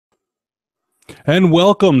And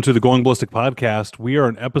welcome to the Going Ballistic podcast. We are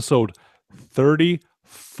in episode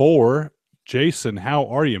 34. Jason, how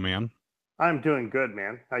are you, man? I'm doing good,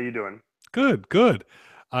 man. How you doing? Good, good.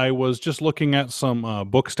 I was just looking at some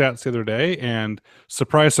book stats the other day, and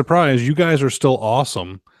surprise, surprise, you guys are still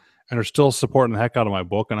awesome and are still supporting the heck out of my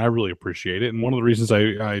book, and I really appreciate it. And one of the reasons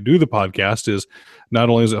I do the podcast is not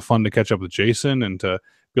only is it fun to catch up with Jason and to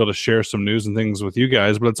be able to share some news and things with you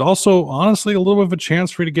guys, but it's also honestly a little bit of a chance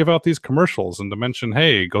for you to give out these commercials and to mention,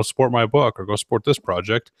 hey, go support my book or go support this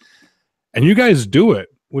project. And you guys do it,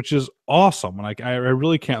 which is awesome. And I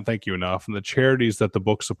really can't thank you enough. And the charities that the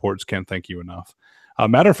book supports can't thank you enough.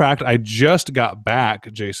 Matter of fact, I just got back,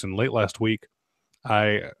 Jason, late last week.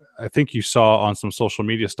 I think you saw on some social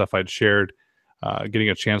media stuff I'd shared, getting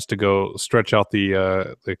a chance to go stretch out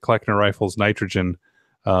the Kleckner Rifles nitrogen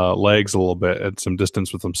legs a little bit at some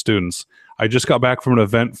distance with some students. I just got back from an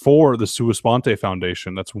event for the Sponte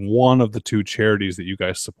Foundation. That's one of the two charities that you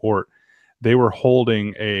guys support. They were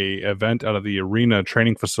holding a event out of the arena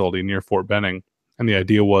training facility near Fort Benning, and the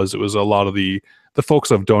idea was it was a lot of the folks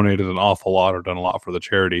have donated an awful lot or done a lot for the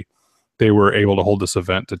charity. They were able to hold this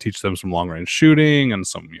event to teach them some long range shooting and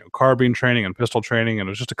some carbine training and pistol training, and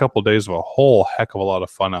it was just a couple of days of a whole heck of a lot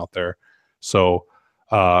of fun out there. So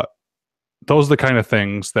those are the kind of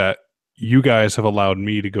things that you guys have allowed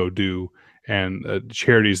me to go do, and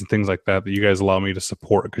charities and things like that that you guys allow me to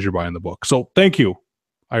support because you're buying the book. So thank you.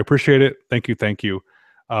 I appreciate it. Thank you. Thank you.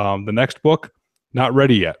 The next book, not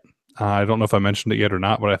ready yet. I don't know if I mentioned it yet or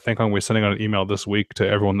not, but I think I'm going to be sending out an email this week to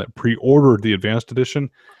everyone that pre-ordered the advanced edition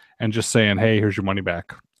and just saying, hey, here's your money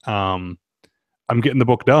back. I'm getting the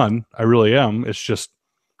book done. I really am. It's just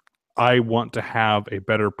I want to have a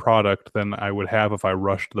better product than I would have if I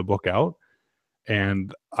rushed the book out.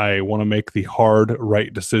 And I want to make the hard,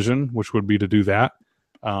 right decision, which would be to do that.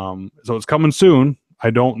 So it's coming soon. I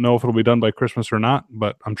don't know if it'll be done by Christmas or not,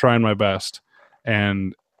 but I'm trying my best.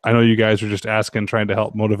 And I know you guys are just asking, trying to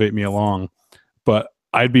help motivate me along, but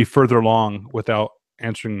I'd be further along without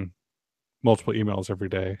answering multiple emails every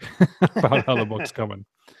day about how the book's coming.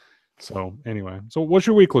 So anyway, so what's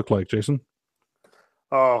your week look like, Jason?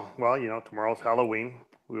 Oh, well, tomorrow's Halloween.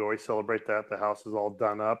 We always celebrate that. The house is all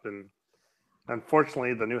done up, and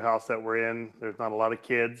unfortunately, the new house that we're in, there's not a lot of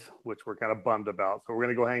kids, which we're kind of bummed about. So we're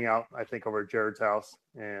going to go hang out, I think, over at Jared's house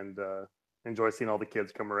and enjoy seeing all the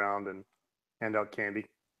kids come around and hand out candy.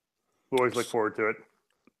 We always look forward to it.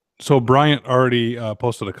 So Bryant already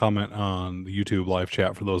posted a comment on the YouTube live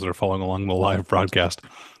chat for those that are following along the live broadcast.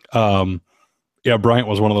 Yeah, Bryant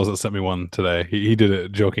was one of those that sent me one today. He did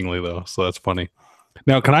it jokingly, though, so that's funny.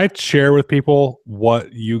 Now, can I share with people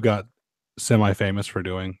what you got semi-famous for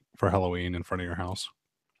doing for Halloween in front of your house?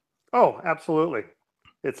 Oh, absolutely.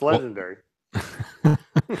 It's legendary.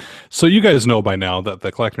 So you guys know by now that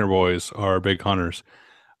the Kleckner boys are big hunters.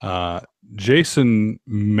 Jason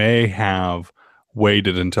may have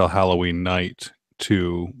waited until Halloween night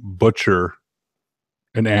to butcher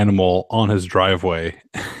an animal on his driveway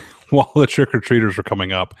while the trick-or-treaters were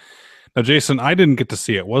coming up. Now, Jason, I didn't get to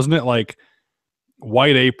see it. Wasn't it like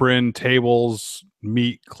white apron, tables,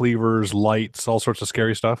 meat cleavers, lights, all sorts of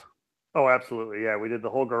scary stuff? Oh, absolutely. Yeah, we did the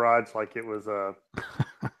whole garage like it was a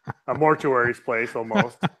mortuary's place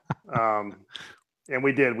almost. And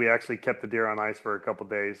we did. We actually kept the deer on ice for a couple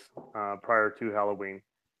days prior to Halloween.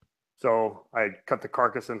 So I had cut the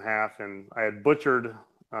carcass in half, and I had butchered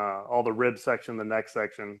all the rib section, the neck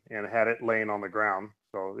section, and had it laying on the ground.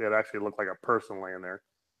 So it actually looked like a person laying there.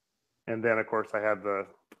 And then, of course, I had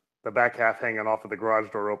the back half hanging off of the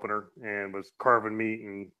garage door opener and was carving meat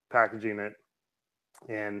and packaging it.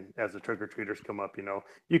 And as the trick-or-treaters come up,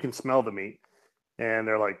 you can smell the meat. And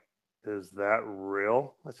they're like, is that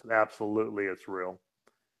real? I said, absolutely, it's real.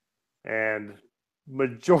 And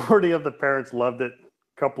majority of the parents loved it.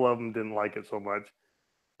 A couple of them didn't like it so much.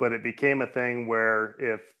 But it became a thing where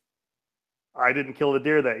if I didn't kill the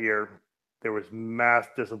deer that year, there was mass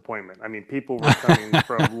disappointment. I mean, people were coming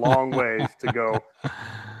from long ways to go,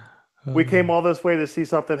 we came all this way to see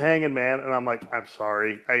something hanging, man. And I'm like, I'm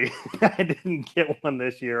sorry. I didn't get one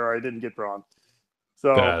this year, or I didn't get drawn.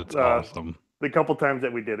 So That's awesome. The couple times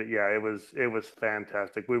that we did it, yeah, it was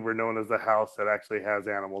fantastic. We were known as the house that actually has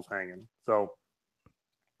animals hanging. So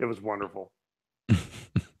it was wonderful.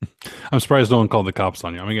 I'm surprised no one called the cops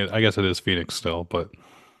on you. I mean, I guess it is Phoenix still, but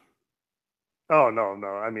oh no.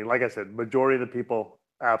 I mean, like I said, majority of the people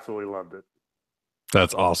absolutely loved it.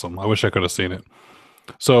 that's awesome. I wish I could have seen it.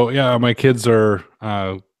 So yeah, my kids are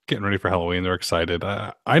getting ready for Halloween. They're excited.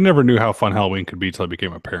 I never knew how fun Halloween could be till I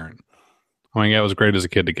became a parent. I mean, yeah, it was great as a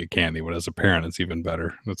kid to get candy, but as a parent, it's even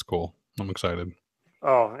better. That's cool. I'm excited.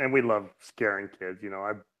 Oh, and we love scaring kids.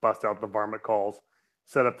 I bust out the varmint calls,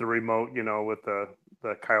 set up the remote, with the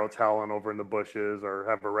coyotes howling over in the bushes, or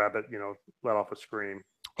have a rabbit, let off a scream.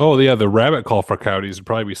 Oh yeah, the rabbit call for coyotes would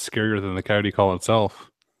probably be scarier than the coyote call itself.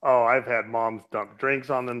 Oh, I've had moms dump drinks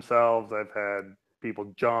on themselves. I've had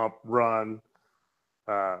people jump, run.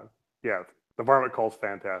 Uh, yeah, the varmint call's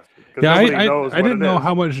fantastic because Yeah, nobody knows I what didn't it know is.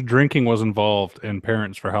 how much drinking was involved in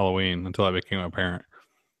parents for Halloween until I became a parent.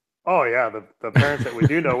 Oh yeah, the parents that we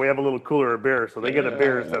do know, we have a little cooler of beer, so they get a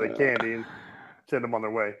beer instead of candy and send them on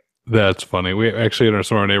their way. That's funny. We actually in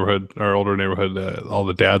our neighborhood, our older neighborhood, all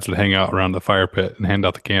the dads would hang out around the fire pit and hand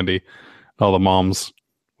out the candy. All the moms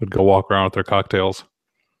would go walk around with their cocktails.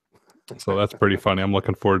 So that's pretty funny. I'm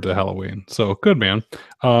looking forward to Halloween. So good, man.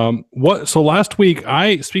 What? So last week,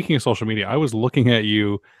 speaking of social media, I was looking at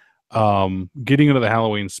you, getting into the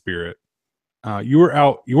Halloween spirit. You were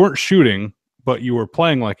out. You weren't shooting, but you were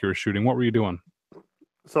playing like you were shooting. What were you doing?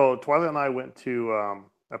 So Twilight and I went to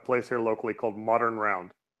a place here locally called Modern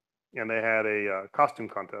Round, and they had a costume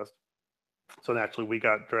contest. So naturally, we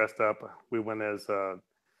got dressed up. We went as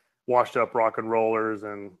washed up rock and rollers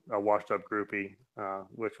and a washed up groupie,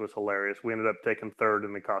 which was hilarious. We ended up taking third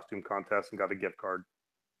in the costume contest and got a gift card.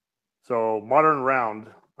 So Modern Round,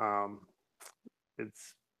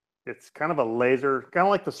 it's kind of a laser, kind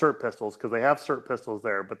of like the SIRT pistols because they have SIRT pistols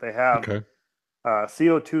there, but they have Okay.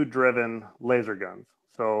 CO2 driven laser guns.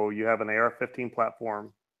 So you have an AR-15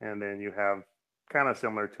 platform, and then you have kind of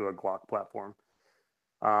similar to a Glock platform.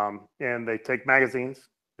 And they take magazines.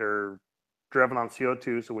 They're driven on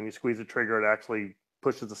CO2. So when you squeeze the trigger, it actually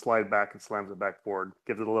pushes the slide back and slams it back forward,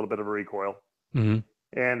 gives it a little bit of a recoil. Mm-hmm.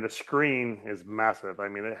 And the screen is massive. I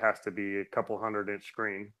mean, it has to be a couple 100-inch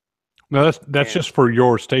screen. No, that's And just for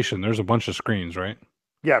your station. There's a bunch of screens, right?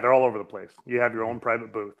 yeah, they're all over the place. You have your own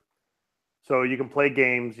private booth. So you can play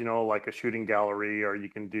games, like a shooting gallery, or you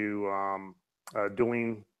can do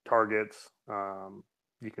dueling targets.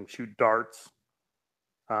 You can shoot darts.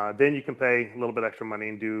 Then you can pay a little bit extra money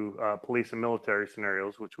and do police and military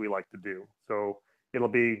scenarios, which we like to do. So it'll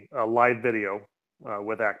be a live video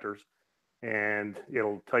with actors, and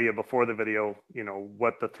it'll tell you before the video,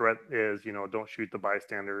 what the threat is. Don't shoot the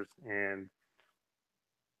bystanders, and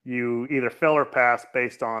you either fail or pass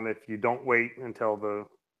based on if you don't wait until the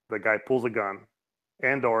guy pulls a gun,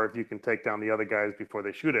 and or if you can take down the other guys before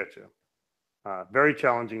they shoot at you. Very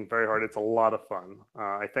challenging, very hard. It's a lot of fun.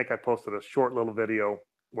 I think I posted a short little video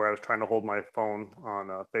where I was trying to hold my phone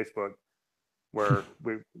on Facebook, where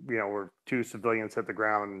where two civilians hit the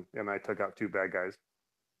ground and I took out two bad guys.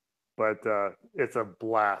 But it's a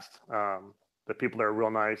blast. The people there are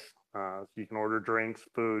real nice. You can order drinks,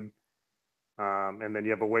 food, and then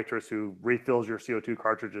you have a waitress who refills your CO2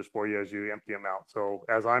 cartridges for you as you empty them out. So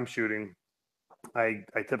as I'm shooting, I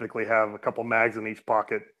typically have a couple mags in each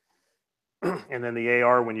pocket. And then the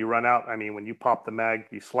AR, when you run out, I mean, when you pop the mag,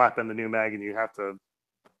 you slap in the new mag and you have to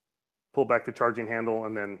pull back the charging handle,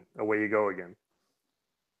 and then away you go again.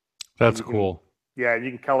 That's cool. Yeah, you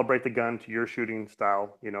can calibrate the gun to your shooting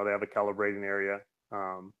style. They have a calibrating area.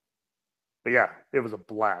 But yeah, it was a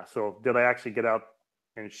blast. So did I actually get out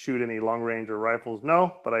and shoot any long range or rifles?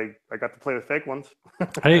 No, but I got to play with fake ones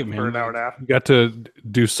Hey, for man, an hour and a half. you got to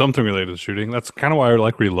do something related to shooting. That's kind of why I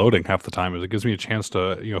like reloading half the time. Is it gives me a chance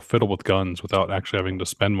to fiddle with guns without actually having to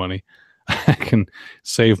spend money. I can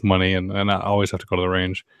save money and not always have to go to the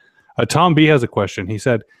range. Tom B has a question. He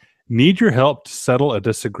said, "Need your help to settle a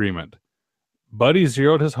disagreement. Buddy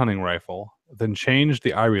zeroed his hunting rifle, then changed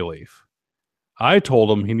the eye relief. I told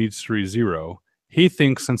him he needs to re-zero. He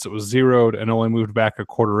thinks since it was zeroed and only moved back a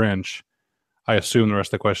quarter inch, I assume the rest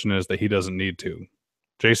of the question is that he doesn't need to."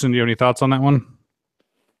 Jason, do you have any thoughts on that one?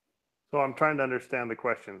 So I'm trying to understand the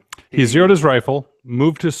question. He zeroed his rifle,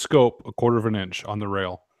 moved his scope a quarter of an inch on the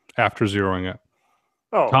rail after zeroing it.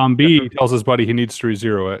 Tom B tells his buddy he needs to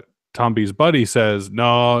re-zero it. Tom B's buddy says,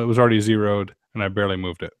 no, it was already zeroed and I barely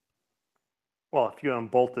moved it. Well, if you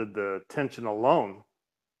unbolted the tension alone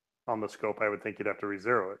on the scope, I would think you'd have to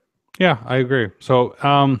re-zero it. Yeah, I agree. So,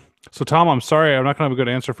 Tom, I'm sorry, I'm not going to have a good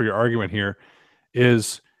answer for your argument here.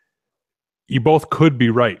 Is you both could be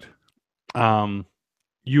right.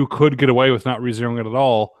 You could get away with not re-zeroing it at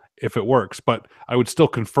all if it works, but I would still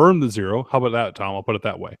confirm the zero. How about that, Tom? I'll put it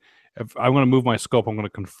that way. If I'm going to move my scope, I'm going to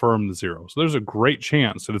confirm the zero. So there's a great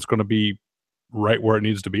chance that it's going to be right where it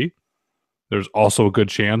needs to be. There's also a good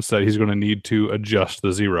chance that he's going to need to adjust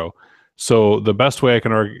the zero. So the best way I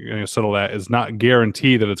can settle that is not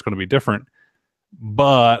guarantee that it's going to be different,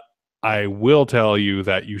 but I will tell you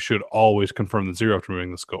that you should always confirm the zero after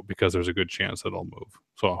moving the scope because there's a good chance that it'll move.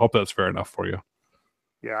 So I hope that's fair enough for you.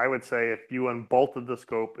 Yeah, I would say if you unbolted the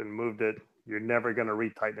scope and moved it you're never going to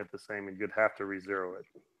retighten it the same, and you'd have to re-zero it.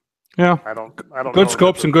 Yeah. I don't Good know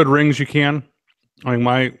scopes and good rings, you can. I mean,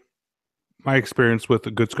 my experience with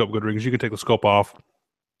the good scope, good rings, you can take the scope off,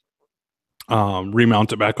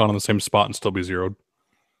 remount it back on in the same spot and still be zeroed.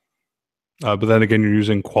 But then again, you're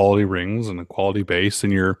using quality rings and a quality base,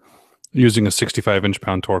 and you're using a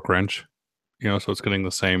 65-inch-pound torque wrench, so it's getting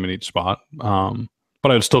the same in each spot. But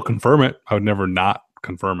I would still confirm it. I would never not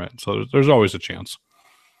confirm it. So there's always a chance.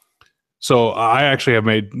 So I actually have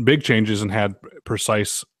made big changes and had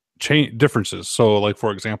precise differences. So, like,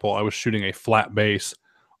 for example, I was shooting a flat base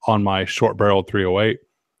on my short-barreled 308,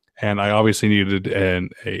 and I obviously needed an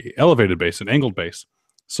elevated base, an angled base.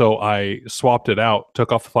 So I swapped it out,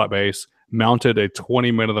 took off the flat base, mounted a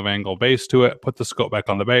 20-minute of angle base to it, put the scope back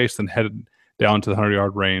on the base, then headed down to the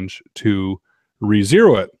 100-yard range to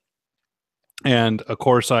re-zero it. And, of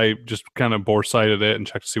course, I just kind of bore sighted it and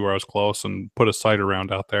checked to see where I was close and put a sight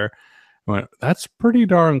around out there. I went, that's pretty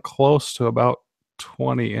darn close to about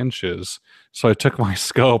 20 inches. So I took my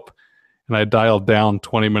scope and I dialed down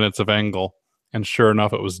 20 minutes of angle, and sure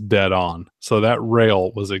enough, it was dead on. So that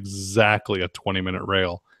rail was exactly a 20-minute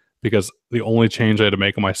rail, because the only change I had to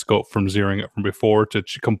make on my scope from zeroing it from before to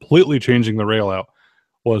completely changing the rail out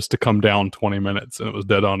was to come down 20 minutes, and it was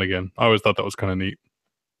dead on again. I always thought that was kind of neat.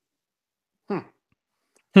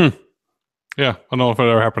 Yeah, I don't know if it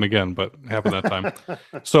ever happened again, but it happened that time.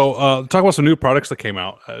 So talk about some new products that came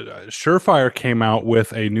out. Surefire came out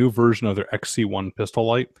with a new version of their XC1 pistol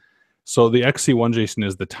light. So the XC1, Jason,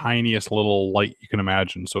 is the tiniest little light you can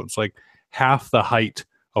imagine. So it's like half the height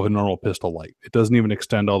of a normal pistol light. It doesn't even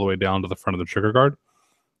extend all the way down to the front of the trigger guard.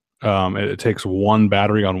 It takes one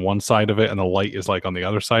battery on one side of it, and the light is like on the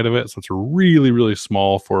other side of it. So it's really, really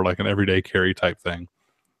small for like an everyday carry type thing.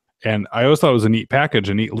 And I always thought it was a neat package,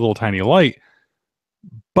 a neat little tiny light,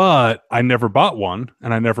 but I never bought one,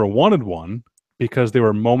 and I never wanted one because they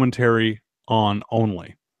were momentary on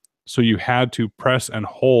only. So you had to press and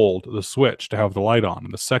hold the switch to have the light on.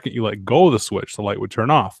 And the second you let go of the switch, the light would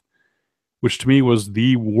turn off, which to me was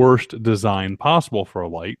the worst design possible for a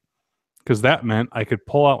light, because that meant I could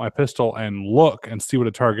pull out my pistol and look and see what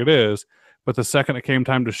a target is, but the second it came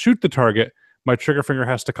time to shoot the target, my trigger finger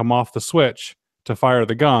has to come off the switch to fire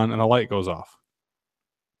the gun, and the light goes off.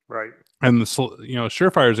 Right. And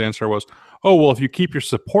Surefire's answer was, oh, well, if you keep your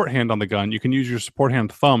support hand on the gun, you can use your support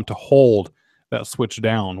hand thumb to hold that switch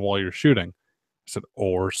down while you're shooting. I said,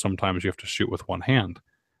 or sometimes you have to shoot with one hand.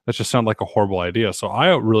 That just sounded like a horrible idea. So I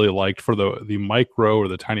really liked, for the micro or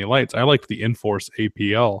the tiny lights, I liked the Enforce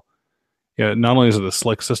APL. Yeah, not only is it a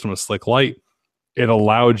slick system, a slick light, it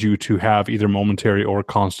allowed you to have either momentary or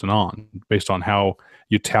constant on based on how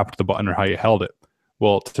you tapped the button or how you held it.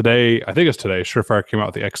 Well, today, I think it's today, Surefire came out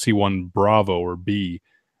with the XC1 Bravo or B,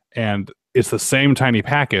 and it's the same tiny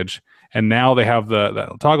package. And now they have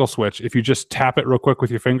that toggle switch. If you just tap it real quick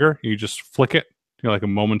with your finger, you just flick it, like a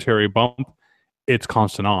momentary bump, it's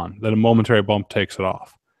constant on. Then a momentary bump takes it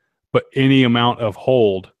off. But any amount of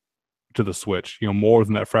hold to the switch, more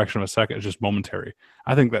than that fraction of a second, is just momentary.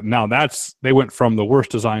 I think that now they went from the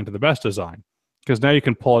worst design to the best design, because now you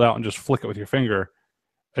can pull it out and just flick it with your finger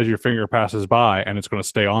as your finger passes by, and it's going to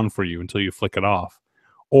stay on for you until you flick it off.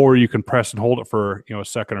 Or you can press and hold it for a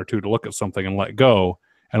second or two to look at something and let go,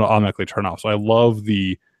 and it'll automatically turn off. So I love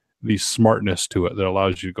the smartness to it that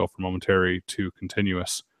allows you to go from momentary to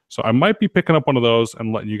continuous. So I might be picking up one of those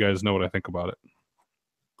and letting you guys know what I think about it.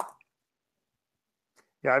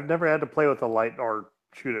 Yeah, I've never had to play with a light or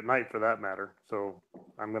shoot at night for that matter. So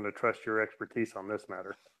I'm going to trust your expertise on this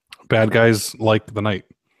matter. Bad guys like the night.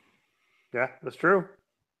 Yeah, that's true.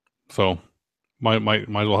 So might as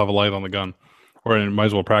well have a light on the gun, or might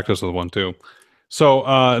as well practice with one too. So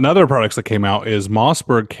another products that came out is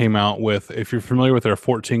Mossberg came out with, if you're familiar with their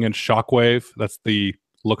 14-inch Shockwave, that's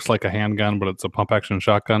looks like a handgun, but it's a pump action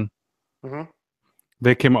shotgun. Mm-hmm.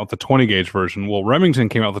 They came out with the 20-gauge version. Well, Remington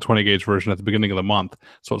came out with the 20-gauge version at the beginning of the month.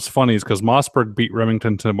 So what's funny is because Mossberg beat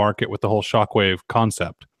Remington to the market with the whole Shockwave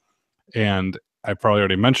concept. And I probably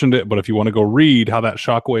already mentioned it, but if you want to go read how that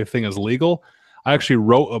Shockwave thing is legal, I actually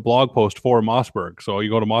wrote a blog post for Mossberg. So you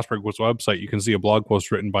go to Mossberg's website, you can see a blog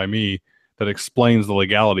post written by me that explains the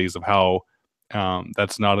legalities of how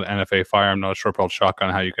that's not an NFA firearm, not a short-barreled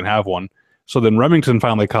shotgun, how you can have one. So then Remington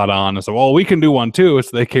finally caught on and said, well, we can do one too.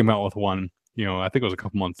 So they came out with one, I think it was a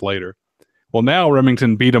couple months later. Well, now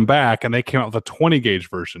Remington beat them back, and they came out with a 20-gauge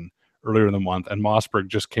version earlier in the month, and Mossberg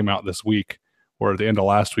just came out this week, or at the end of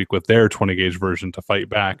last week, with their 20-gauge version to fight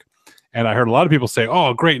back. And I heard a lot of people say,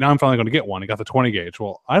 oh, great, now I'm finally going to get one. I got the 20-gauge.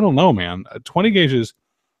 Well, I don't know, man. 20 gauges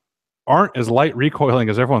aren't as light recoiling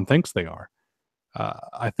as everyone thinks they are.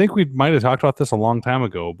 I think we might have talked about this a long time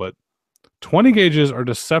ago, but 20 gauges are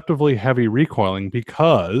deceptively heavy recoiling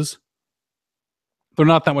because they're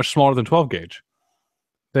not that much smaller than 12 gauge.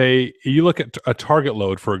 You look at a target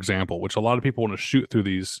load, for example, which a lot of people want to shoot through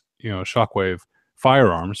these, Shockwave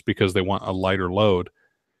firearms because they want a lighter load.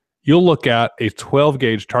 You'll look at a 12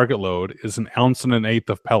 gauge target load is 1 ounce and 1/8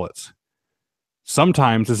 of pellets.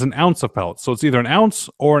 Sometimes it's 1 ounce of pellets. So it's either 1 ounce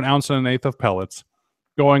or 1 ounce and 1/8 of pellets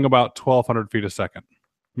going about 1,200 feet a second,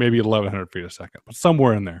 maybe 1,100 feet a second, but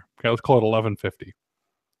somewhere in there. Okay, let's call it 1,150.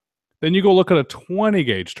 Then you go look at a 20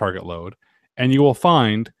 gauge target load, and you will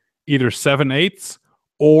find either 7/8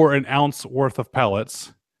 or 1 ounce worth of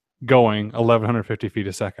pellets going 1,150 feet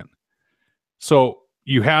a second. So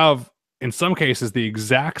you have, in some cases, the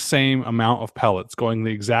exact same amount of pellets going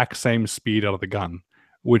the exact same speed out of the gun,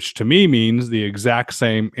 which to me means the exact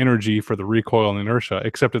same energy for the recoil and inertia,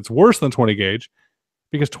 except it's worse than 20 gauge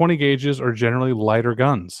because 20 gauges are generally lighter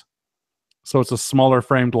guns. So it's a smaller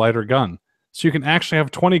framed, lighter gun. So you can actually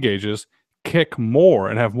have 20 gauges kick more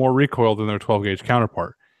and have more recoil than their 12 gauge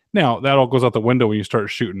counterpart. Now, that all goes out the window when you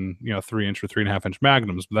start shooting, 3-inch or 3.5-inch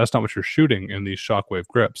magnums, but that's not what you're shooting in these Shockwave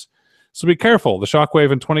grips. So be careful. The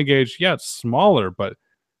Shockwave and 20 gauge, yeah, it's smaller, but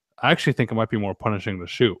I actually think it might be more punishing to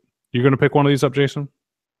shoot. You going to pick one of these up, Jason?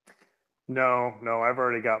 No, I've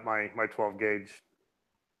already got my 12 gauge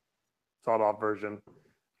sawed-off version.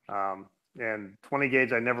 And 20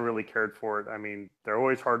 gauge, I never really cared for it. I mean, they're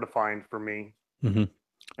always hard to find for me. Mm-hmm.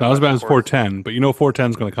 Not as bad as 410, but 410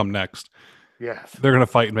 is going to come next. Yes. They're going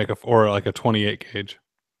to fight and make like a 28 gauge.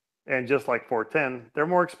 And just like 410, they're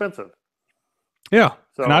more expensive. Yeah.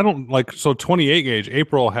 So, and I don't 28 gauge.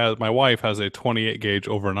 My wife has a 28 gauge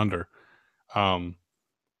over and under.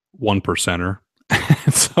 1%er.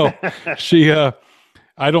 So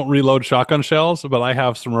I don't reload shotgun shells, but I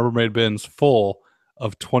have some Rubbermaid bins full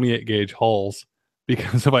of 28 gauge hulls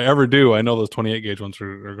because if I ever do, I know those 28 gauge ones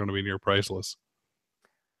are going to be near priceless.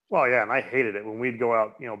 Well, yeah, and I hated it when we'd go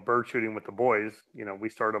out, bird shooting with the boys. We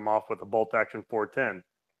started them off with a bolt action 410,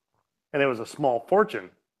 and it was a small fortune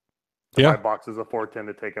to buy boxes of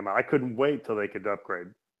 410 to take them out. I couldn't wait till they could upgrade.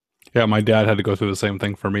 Yeah, my dad had to go through the same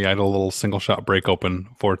thing for me. I had a little single shot break open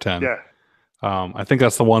 410. Yeah. I think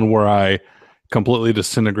that's the one where I completely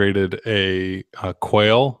disintegrated a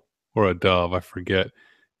quail or a dove, I forget,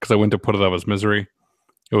 because I went to put it out of its misery.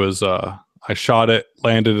 It was I shot it,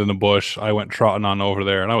 landed in a bush. I went trotting on over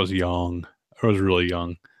there, and I was young. I was really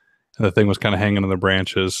young. And the thing was kind of hanging in the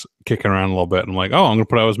branches, kicking around a little bit. And I'm like, oh, I'm going to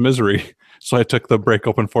put out his misery. So I took the break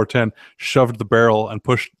open 410, shoved the barrel, and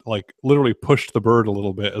literally pushed the bird a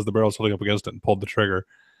little bit as the barrel was holding up against it and pulled the trigger.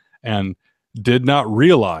 And did not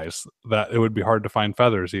realize that it would be hard to find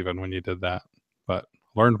feathers even when you did that. But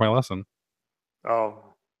learned my lesson. Oh,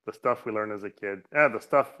 the stuff we learned as a kid. Yeah, the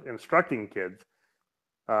stuff instructing kids.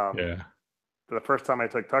 Yeah. The first time I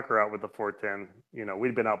took Tucker out with the 410,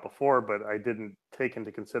 we'd been out before, but I didn't take into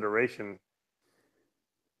consideration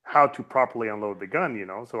how to properly unload the gun,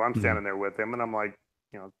 So I'm standing there with him, and I'm like,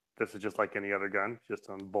 this is just like any other gun, just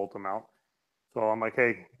unbolt them out. So I'm like,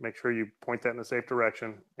 hey, make sure you point that in a safe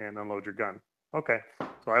direction and unload your gun. Okay.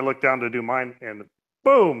 So I look down to do mine, and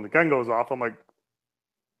boom, the gun goes off. I'm like,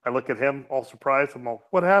 I look at him all surprised. I'm all,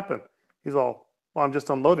 what happened? He's all, well, I'm just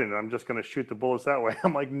unloading it. I'm just going to shoot the bullets that way.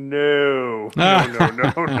 I'm like, no. That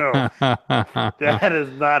is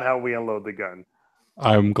not how we unload the gun.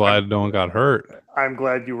 I'm glad no one got hurt. I'm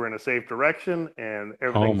glad you were in a safe direction and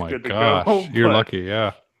everything's good to go. Oh my gosh, you're lucky,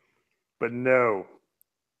 yeah. But no,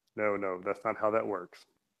 that's not how that works.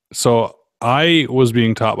 So I was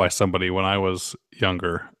being taught by somebody when I was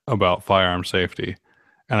younger about firearm safety.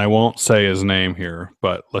 And I won't say his name here,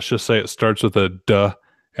 but let's just say it starts with a duh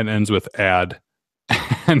and ends with ad.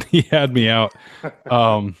 And he had me out.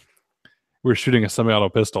 We were shooting a semi-auto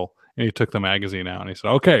pistol, and he took the magazine out, and he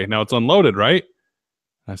said, okay, now it's unloaded, right?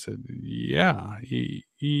 I said, yeah. You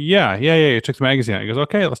took the magazine out. He goes,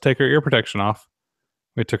 okay, let's take our ear protection off.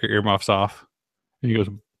 We took our earmuffs off. And he goes,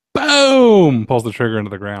 boom! Pulls the trigger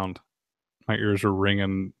into the ground. My ears are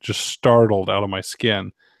ringing, just startled out of my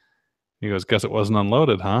skin. He goes, guess it wasn't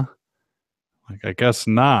unloaded, huh? Like, I guess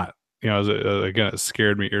not. Again, it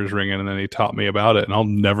scared me, ears ringing, and then he taught me about it, and I'll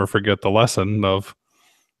never forget the lesson of,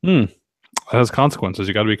 that has consequences.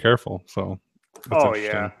 You got to be careful. So,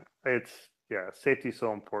 safety's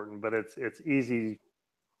so important, but it's easy.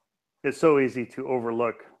 It's so easy to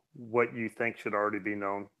overlook what you think should already be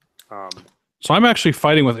known. So I'm actually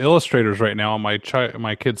fighting with illustrators right now on my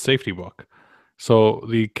kid's safety book. So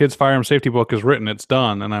the kid's firearm safety book is written, it's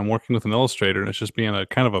done, and I'm working with an illustrator, and it's just being a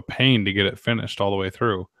kind of a pain to get it finished all the way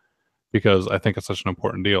through because I think it's such an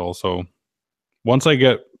important deal. So once I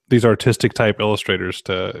get these artistic type illustrators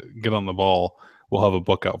to get on the ball, we'll have a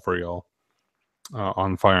book out for y'all.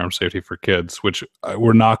 on firearm safety for kids, which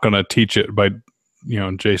we're not going to teach it by,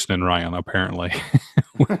 Jason and Ryan. Apparently,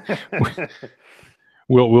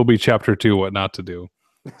 we'll be chapter 2, what not to do.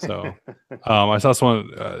 So, I saw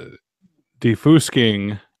someone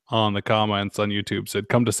defusking on the comments on YouTube said,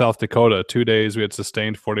 "Come to South Dakota. 2 days we had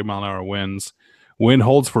sustained 40-mile-an-hour winds. Wind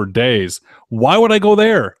holds for days. Why would I go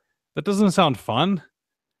there? That doesn't sound fun."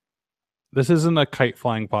 This isn't a kite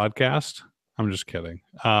flying podcast. I'm just kidding.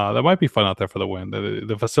 That might be fun out there for the wind.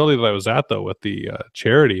 The facility that I was at, though, with the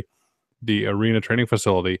charity, the arena training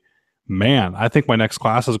facility, man, I think my next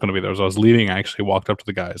class is going to be there. As I was leaving, I actually walked up to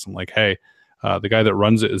the guys. I'm like, hey, the guy that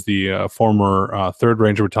runs it is the former 3rd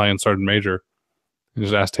Ranger Battalion Sergeant Major. And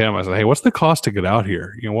just asked him, I said, hey, what's the cost to get out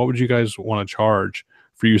here? What would you guys want to charge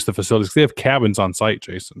for use of the facilities? Because they have cabins on site,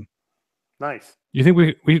 Jason. Nice. You think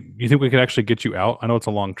you think we could actually get you out? I know it's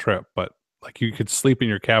a long trip, but like you could sleep in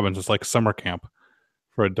your cabins. It's like summer camp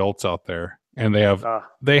for adults out there. And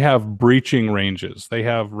they have breaching ranges. They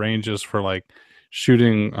have ranges for like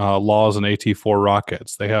shooting Laws and AT-4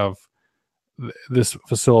 rockets. They have this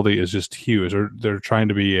facility is just huge. They're trying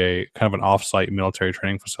to be a kind of an off-site military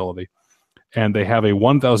training facility. And they have a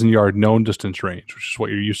 1,000 yard known distance range, which is what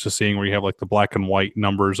you're used to seeing, where you have like the black and white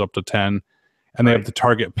numbers up to 10. And they have the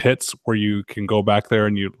target pits where you can go back there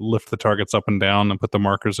and you lift the targets up and down and put the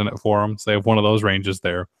markers in it for them. So they have one of those ranges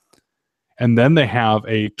there. And then they have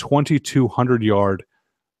a 2,200 yard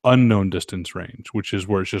unknown distance range, which is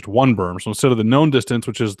where it's just one berm. So instead of the known distance,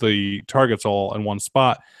 which is the targets all in one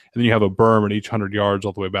spot, and then you have a berm at each 100 yards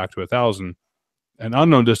all the way back to 1,000, an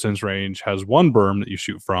unknown distance range has one berm that you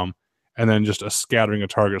shoot from, and then just a scattering of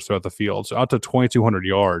targets throughout the field. So out to 2,200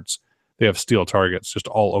 yards, they have steel targets just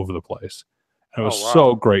all over the place. And it was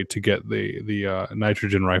so great to get the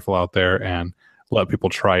nitrogen rifle out there and let people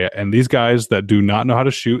try it. And these guys that do not know how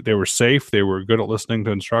to shoot, they were safe. They were good at listening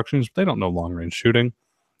to instructions, but they don't know long-range shooting.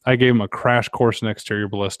 I gave them a crash course in exterior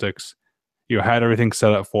ballistics. Had everything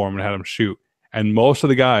set up for them and had them shoot. And most of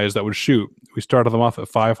the guys that would shoot, we started them off at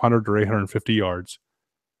 500 or 850 yards.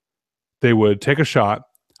 They would take a shot.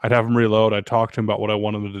 I'd have them reload. I'd talk to them about what I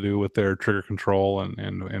wanted them to do with their trigger control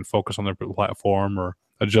and focus on their platform or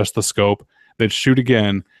adjust the scope. They'd shoot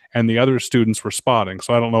again, and the other students were spotting.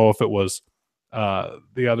 So I don't know if it was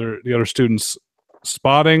the other students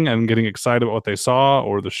spotting and getting excited about what they saw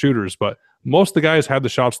or the shooters, but most of the guys had the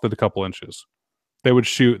shots within a couple inches. They would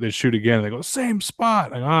shoot, they'd shoot again, and they go, same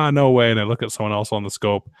spot. Like, no way. And I look at someone else on the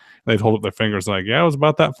scope, and they'd hold up their fingers and like, yeah, it was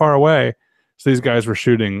about that far away. So these guys were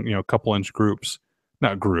shooting, a couple inch groups.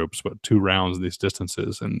 Not groups, but 2 rounds of these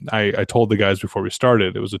distances. And I told the guys before we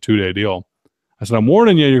started, it was a 2-day deal. I said, I'm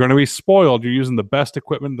warning you, you're going to be spoiled. You're using the best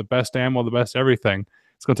equipment, the best ammo, the best everything.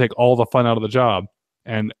 It's going to take all the fun out of the job.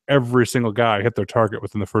 And every single guy hit their target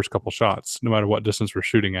within the first couple shots, no matter what distance we're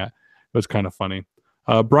shooting at. It was kind of funny.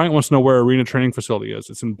 Bryant wants to know where Arena Training Facility is.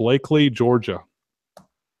 It's in Blakely, Georgia.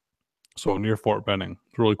 So near Fort Benning.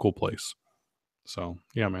 It's a really cool place. So,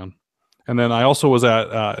 yeah, man. And then I also was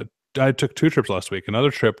at... I took 2 trips last week. Another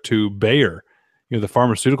trip to Bayer, the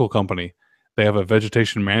pharmaceutical company. They have a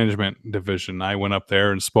vegetation management division. I went up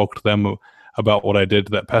there and spoke to them about what I did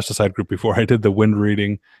to that pesticide group before I did the wind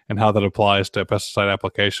reading and how that applies to pesticide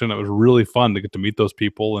application. It was really fun to get to meet those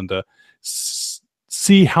people and to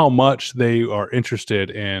see how much they are interested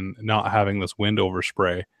in not having this wind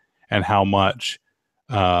overspray and how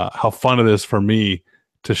fun it is for me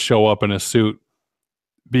to show up in a suit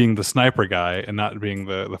being the sniper guy and not being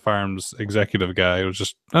the firearms executive guy. It was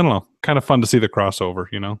just, I don't know, kind of fun to see the crossover,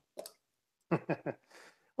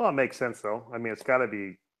 Well, it makes sense, though. I mean, it's got to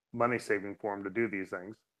be money-saving for them to do these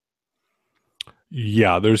things.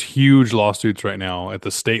 Yeah, there's huge lawsuits right now at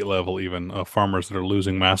the state level, even of farmers that are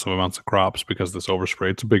losing massive amounts of crops because of this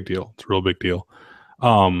overspray. It's a big deal. It's a real big deal.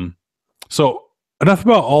 So enough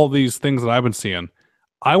about all these things that I've been seeing.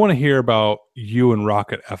 I want to hear about you and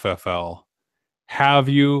Rocket FFL. Have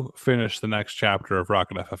you finished the next chapter of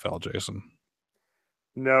Rocket FFL, Jason?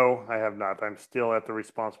 No, I have not. I'm still at the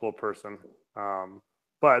responsible person.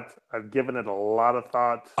 But I've given it a lot of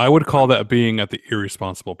thought. I would call that being at the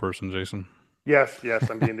irresponsible person, Jason. Yes,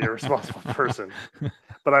 I'm being the irresponsible person.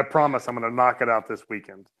 But I promise I'm going to knock it out this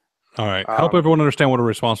weekend. All right. Help everyone understand what a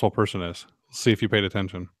responsible person is. Let's see if you paid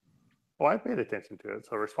attention. Well, I paid attention to it.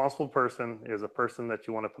 So a responsible person is a person that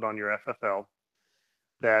you want to put on your FFL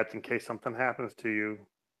that in case something happens to you,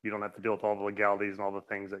 you don't have to deal with all the legalities and all the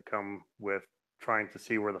things that come with trying to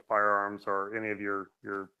see where the firearms or any of your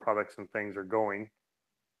products and things are going.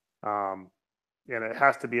 And it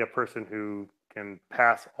has to be a person who can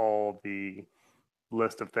pass all the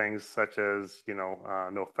list of things such as,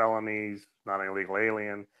 no felonies, not an illegal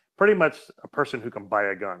alien, pretty much a person who can buy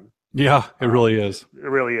a gun. Yeah, it really is. It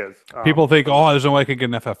really is. People think, oh, there's no way I can get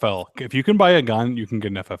an FFL. If you can buy a gun, you can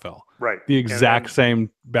get an FFL. Right. The And exact same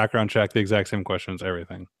background check, the exact same questions,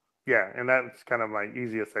 everything. yeah, and that's kind of my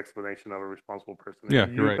easiest explanation of a responsible person. Yeah, If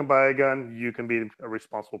you're you right. can buy a gun, you can be a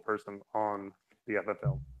responsible person on the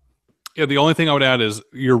FFL. Yeah, the only thing I would add is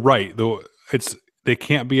you're right. Though they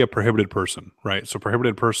can't be a prohibited person, right? So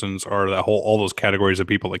prohibited persons are all those categories of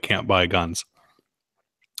people that can't buy guns.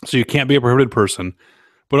 So you can't be a prohibited person,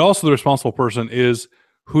 but also the responsible person is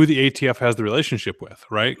who the ATF has the relationship with,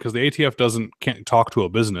 right? Because the ATF can't talk to a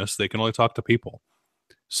business; they can only talk to people.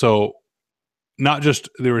 So not just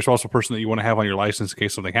the responsible person that you want to have on your license in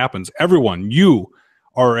case something happens. Everyone, you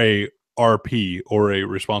are a RP or a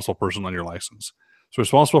responsible person on your license. So,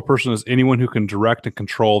 responsible person is anyone who can direct and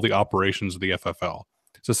control the operations of the FFL.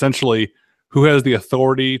 It's essentially who has the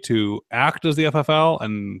authority to act as the FFL,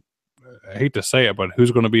 and I hate to say it, but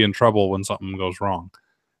who's going to be in trouble when something goes wrong.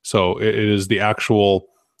 So, it is the actual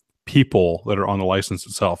people that are on the license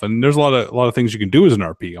itself. And there's a lot of things you can do as an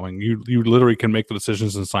RP. I mean, you literally can make the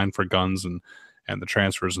decisions and sign for guns and the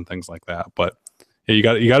transfers and things like that. But yeah,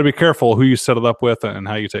 you got to be careful who you set it up with and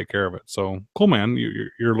how you take care of it. So cool, man.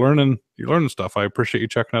 You're learning stuff. I appreciate you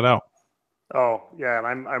checking it out. Oh yeah,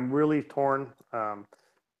 and I'm really torn. I'm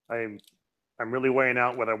really weighing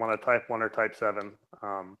out whether I want a Type 1 or Type 7.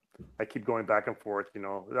 I keep going back and forth. Do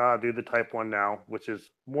the Type 1 now, which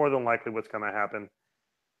is more than likely what's going to happen.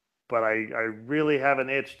 But I really have an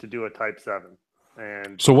itch to do a Type 7.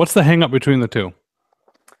 And so what's the hang up between the two?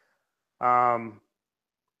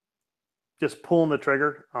 Just pulling the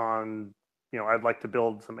trigger on, I'd like to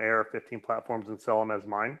build some AR-15 platforms and sell them as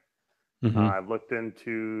mine. Mm-hmm. I've looked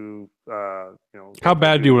into, how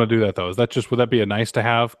bad do you want to do that though? Would that be a nice to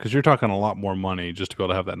have? Because you're talking a lot more money just to be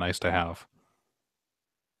able to have that nice to have.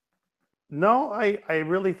 No, I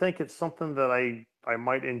really think it's something that I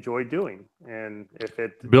might enjoy doing. And if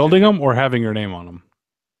it building them or having your name on them?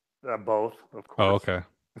 Both, of course. Oh, okay.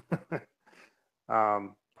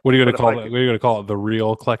 What are you going to call it? What are you going to call it? The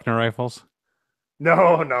real Kleckner rifles?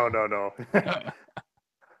 No.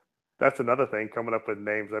 That's another thing, coming up with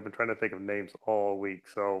names. I've been trying to think of names all week.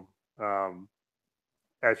 So,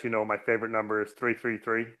 as you know, my favorite number is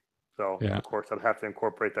 333. So, yeah. Of course, I'd have to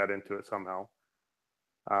incorporate that into it somehow.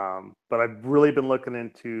 But I've really been looking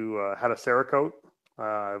into how to Cerakote.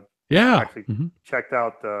 Yeah. Actually checked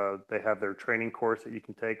out, they have their training course that you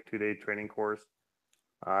can take, 2-day training course.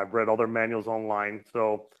 I've read all their manuals online.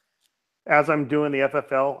 So as I'm doing the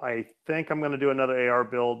FFL, I think I'm going to do another AR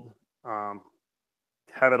build,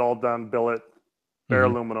 have it all done, billet, bare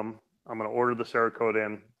aluminum. I'm going to order the Cerakote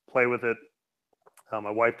in, play with it.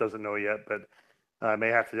 My wife doesn't know yet, but I may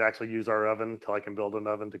have to actually use our oven until I can build an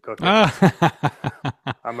oven to cook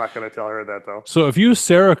it. I'm not going to tell her that though. So if you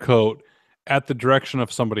Cerakote at the direction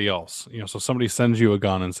of somebody else, so somebody sends you a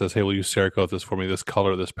gun and says, hey, will you Cerakote this for me, this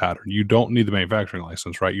color, this pattern? You don't need the manufacturing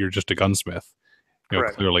license, right? You're just a gunsmith,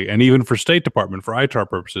 clearly. And even for State Department, for ITAR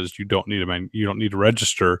purposes, you don't need to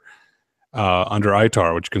register under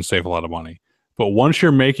ITAR, which can save a lot of money. But once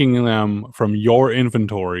you're making them from your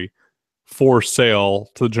inventory for sale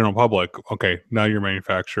to the general public, okay, now you're a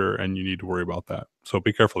manufacturer and you need to worry about that. So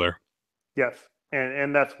be careful there. Yes.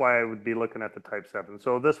 And that's why I would be looking at the Type 7.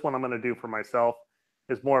 So this one I'm going to do for myself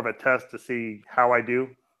is more of a test to see how I do,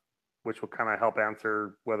 which will kind of help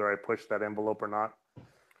answer whether I push that envelope or not.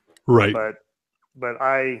 Right. But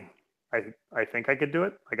I think I could do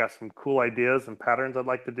it. I got some cool ideas and patterns I'd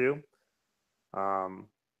like to do. And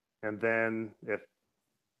then if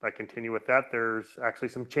I continue with that, there's actually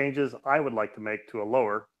some changes I would like to make to a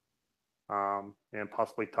lower, and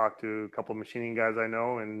possibly talk to a couple of machining guys I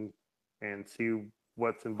know and see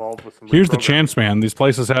what's involved with some. Here's the chance, man. These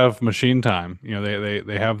places have machine time.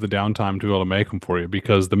 They have the downtime to be able to make them for you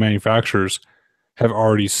because the manufacturers have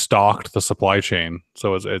already stocked the supply chain,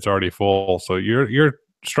 so it's already full. So you're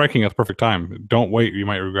striking at the perfect time. Don't wait; you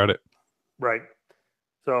might regret it. Right.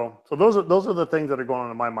 So those are the things that are going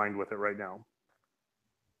on in my mind with it right now.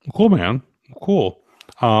 Cool, man. Cool.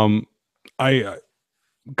 I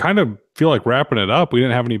kind of feel like wrapping it up. We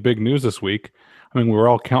didn't have any big news this week. I mean, we were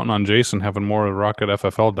all counting on Jason having more Rocket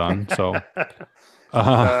FFL done. So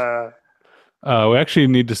we actually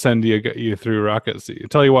need to send you through Rocket.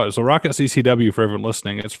 Tell you what, so Rocket CCW, for everyone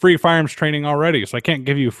listening, it's free firearms training already. So I can't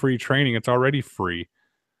give you free training. It's already free.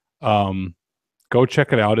 Go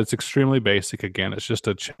check it out. It's extremely basic. Again, it's just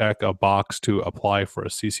a box to apply for a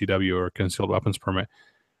CCW or a concealed weapons permit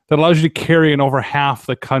that allows you to carry in over half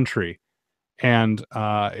the country. And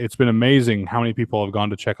it's been amazing how many people have gone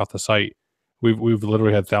to check out the site. We've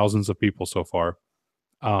literally had thousands of people so far.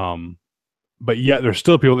 but yet there's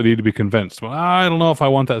still people that need to be convinced. Well, I don't know if I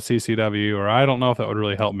want that CCW, or I don't know if that would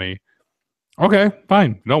really help me. Okay,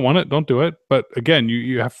 fine. You don't want it, don't do it. But again,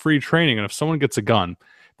 you have free training, and if someone gets a gun,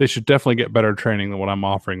 they should definitely get better training than what I'm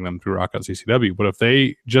offering them through Rocket CCW. But if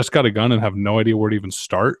they just got a gun and have no idea where to even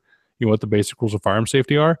start, what the basic rules of firearm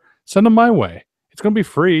safety are, send them my way. It's going to be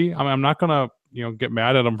free. I mean, I'm not going to get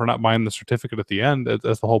mad at them for not buying the certificate at the end.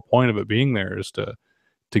 That's the whole point of it being there, is to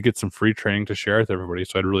get some free training to share with everybody.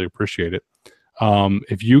 So I'd really appreciate it.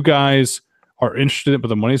 If you guys are interested, but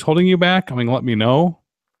the money's holding you back, I mean, let me know.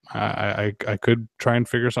 I could try and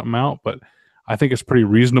figure something out, but I think it's pretty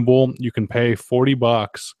reasonable. You can pay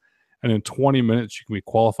 $40, and in 20 minutes you can be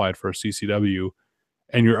qualified for a CCW.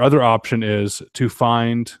 And your other option is to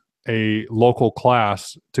find a local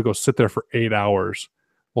class to go sit there for 8 hours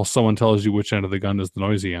while someone tells you which end of the gun is the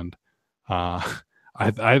noisy end. I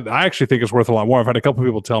actually think it's worth a lot more. I've had a couple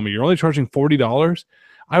people tell me, you're only charging $40.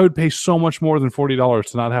 I would pay so much more than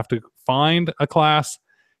 $40 to not have to find a class,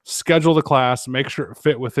 schedule the class, make sure it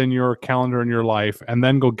fit within your calendar and your life, and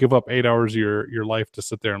then go give up 8 hours of your life to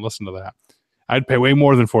sit there and listen to that. I'd pay way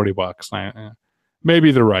more than $40.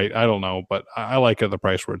 Maybe they're right. I don't know, but I like it, the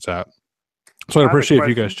price where it's at. So I'd appreciate if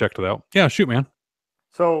you guys checked it out. Yeah, shoot, man.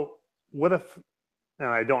 So what if, and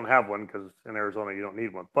I don't have one because in Arizona you don't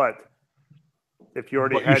need one, but if you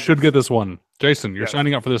already had... You should get this one. Jason, you're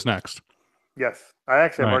signing up for this next. Yes. I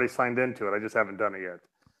actually have already signed into it. I just haven't done it yet.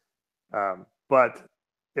 But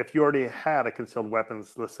if you already had a concealed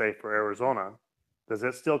weapons, let's say for Arizona, does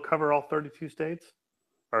it still cover all 32 states?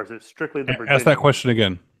 Or is it strictly the Virginia? Ask that question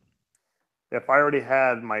again. If I already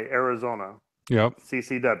had my Arizona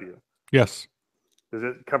CCW, yes, does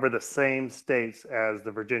it cover the same states as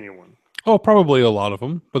the Virginia one? Oh, probably a lot of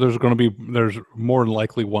them, but there's more than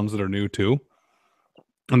likely ones that are new too.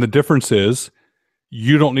 And the difference is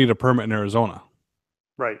you don't need a permit in Arizona.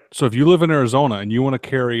 Right. So if you live in Arizona and you want to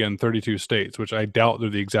carry in 32 states, which I doubt they're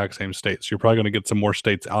the exact same states, you're probably going to get some more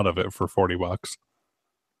states out of it for $40.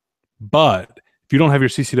 But if you don't have your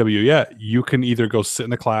CCW yet, you can either go sit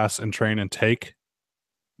in a class and train and take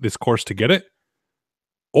this course to get it,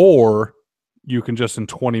 or you can just in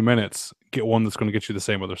 20 minutes get one that's going to get you the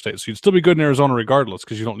same other states. So you'd still be good in Arizona regardless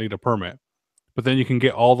because you don't need a permit. But then you can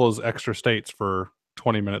get all those extra states for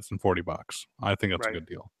 20 minutes and $40. I think that's a good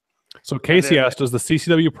deal. So Casey asked, does the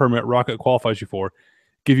CCW permit Rocket qualifies you for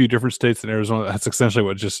give you different states than Arizona? That's essentially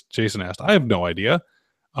what Jason asked. I have no idea,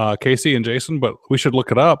 Casey and Jason, but we should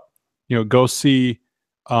look it up. Go see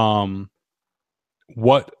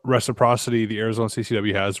what reciprocity the Arizona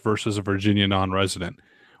CCW has versus a Virginia non-resident.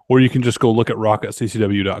 Or you can just go look at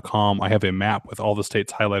rocketccw.com. I have a map with all the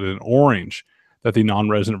states highlighted in orange that the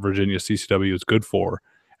non-resident Virginia CCW is good for.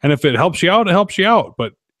 And if it helps you out, it helps you out.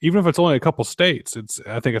 But even if it's only a couple states,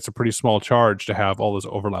 I think it's a pretty small charge to have all this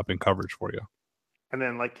overlapping coverage for you. And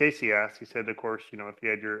then like Casey asked, he said, of course, if you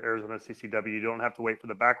had your Arizona CCW, you don't have to wait for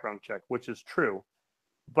the background check, which is true.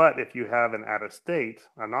 But if you have an out-of-state,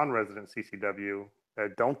 a non-resident CCW, I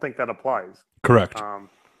don't think that applies. Correct.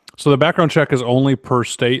 So the background check is only per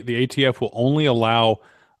state. The ATF will only allow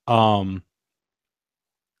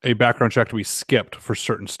a background check to be skipped for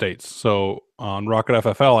certain states. So on Rocket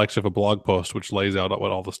FFL, I actually have a blog post which lays out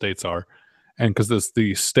what all the states are. And because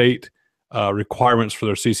the state requirements for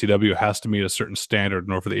their CCW has to meet a certain standard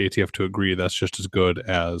in order for the ATF to agree, that's just as good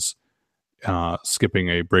as skipping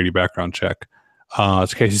a Brady background check.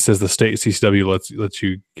 As Casey says, the state CCW lets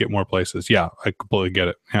you get more places. Yeah, I completely get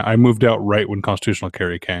it. I moved out right when constitutional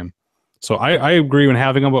carry came. So I agree when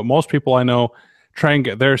having them, but most people I know try and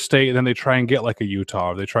get their state, and then they try and get like a Utah,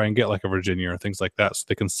 or they try and get like a Virginia or things like that, so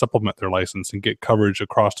they can supplement their license and get coverage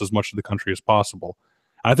across as much of the country as possible.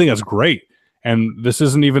 I think that's great. And this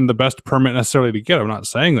isn't even the best permit necessarily to get. I'm not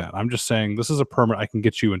saying that. I'm just saying this is a permit I can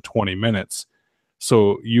get you in 20 minutes.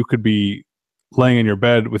 So you could be laying in your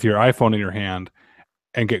bed with your iPhone in your hand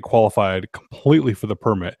and get qualified completely for the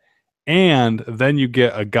permit. And then you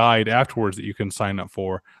get a guide afterwards that you can sign up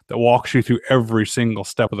for that walks you through every single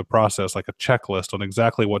step of the process, like a checklist on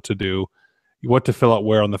exactly what to do, what to fill out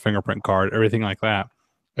where on the fingerprint card, everything like that.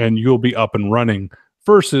 And you'll be up and running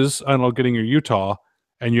versus, I don't know, getting your Utah,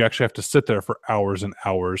 and you actually have to sit there for hours and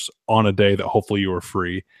hours on a day that hopefully you are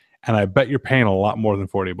free. And I bet you're paying a lot more than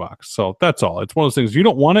 $40. So that's all. It's one of those things. If you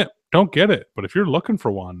don't want it, don't get it. But if you're looking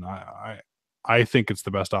for one, I think it's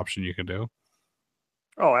the best option you can do.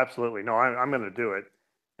 Oh, absolutely. No, I'm going to do it.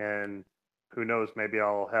 And who knows, maybe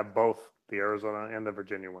I'll have both the Arizona and the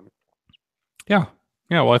Virginia one. Yeah.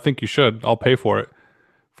 Yeah, well, I think you should. I'll pay for it,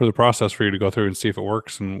 for the process for you to go through and see if it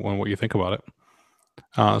works and what you think about it.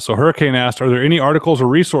 So Hurricane asked, are there any articles or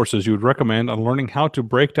resources you would recommend on learning how to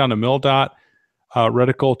break down a mil dot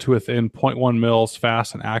reticle to within zero point 0.1 mils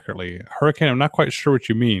fast and accurately. Hurricane, I'm not quite sure what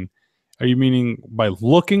you mean. Are you meaning by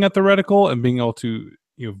looking at the reticle and being able to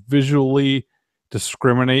visually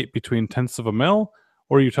discriminate between tenths of a mil?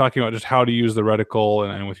 Or are you talking about just how to use the reticle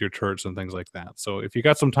and with your turrets and things like that? So if you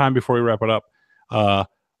got some time before we wrap it up,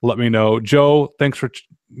 let me know. Joe, thanks for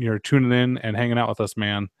tuning in and hanging out with us,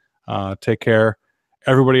 man. Take care.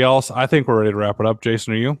 Everybody else, I think we're ready to wrap it up.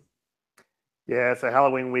 Jason, are you? Yeah, it's a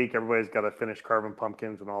Halloween week. Everybody's got to finish carving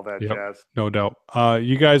pumpkins and all that jazz. No doubt.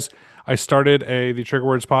 You guys, I started the Trigger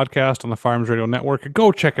Words podcast on the Firearms Radio Network.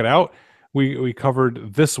 Go check it out. We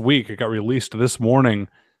covered this week. It got released this morning.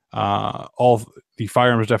 All the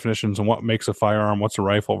firearms definitions and what makes a firearm, what's a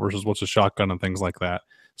rifle versus what's a shotgun, and things like that.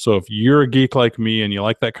 So if you're a geek like me and you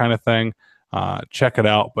like that kind of thing, check it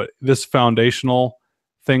out. But this foundational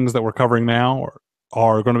things that we're covering now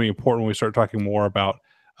are going to be important when we start talking more about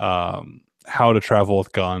how to travel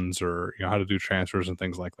with guns, or how to do transfers and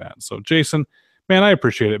things like that. So Jason, man, I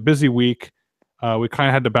appreciate it. Busy week. We kind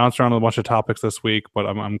of had to bounce around a bunch of topics this week, but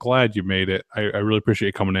I'm glad you made it. I really appreciate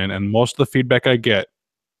you coming in. And most of the feedback I get,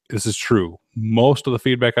 this is true. Most of the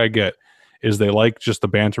feedback I get is they like just the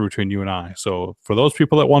banter between you and I. So for those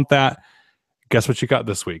people that want that, guess what you got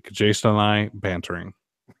this week? Jason and I bantering.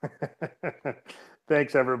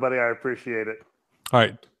 Thanks, everybody. I appreciate it. All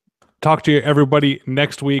right. Talk to you, everybody,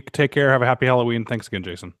 next week. Take care. Have a happy Halloween. Thanks again,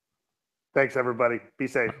 Jason. Thanks, everybody. Be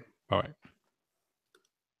safe. Bye-bye.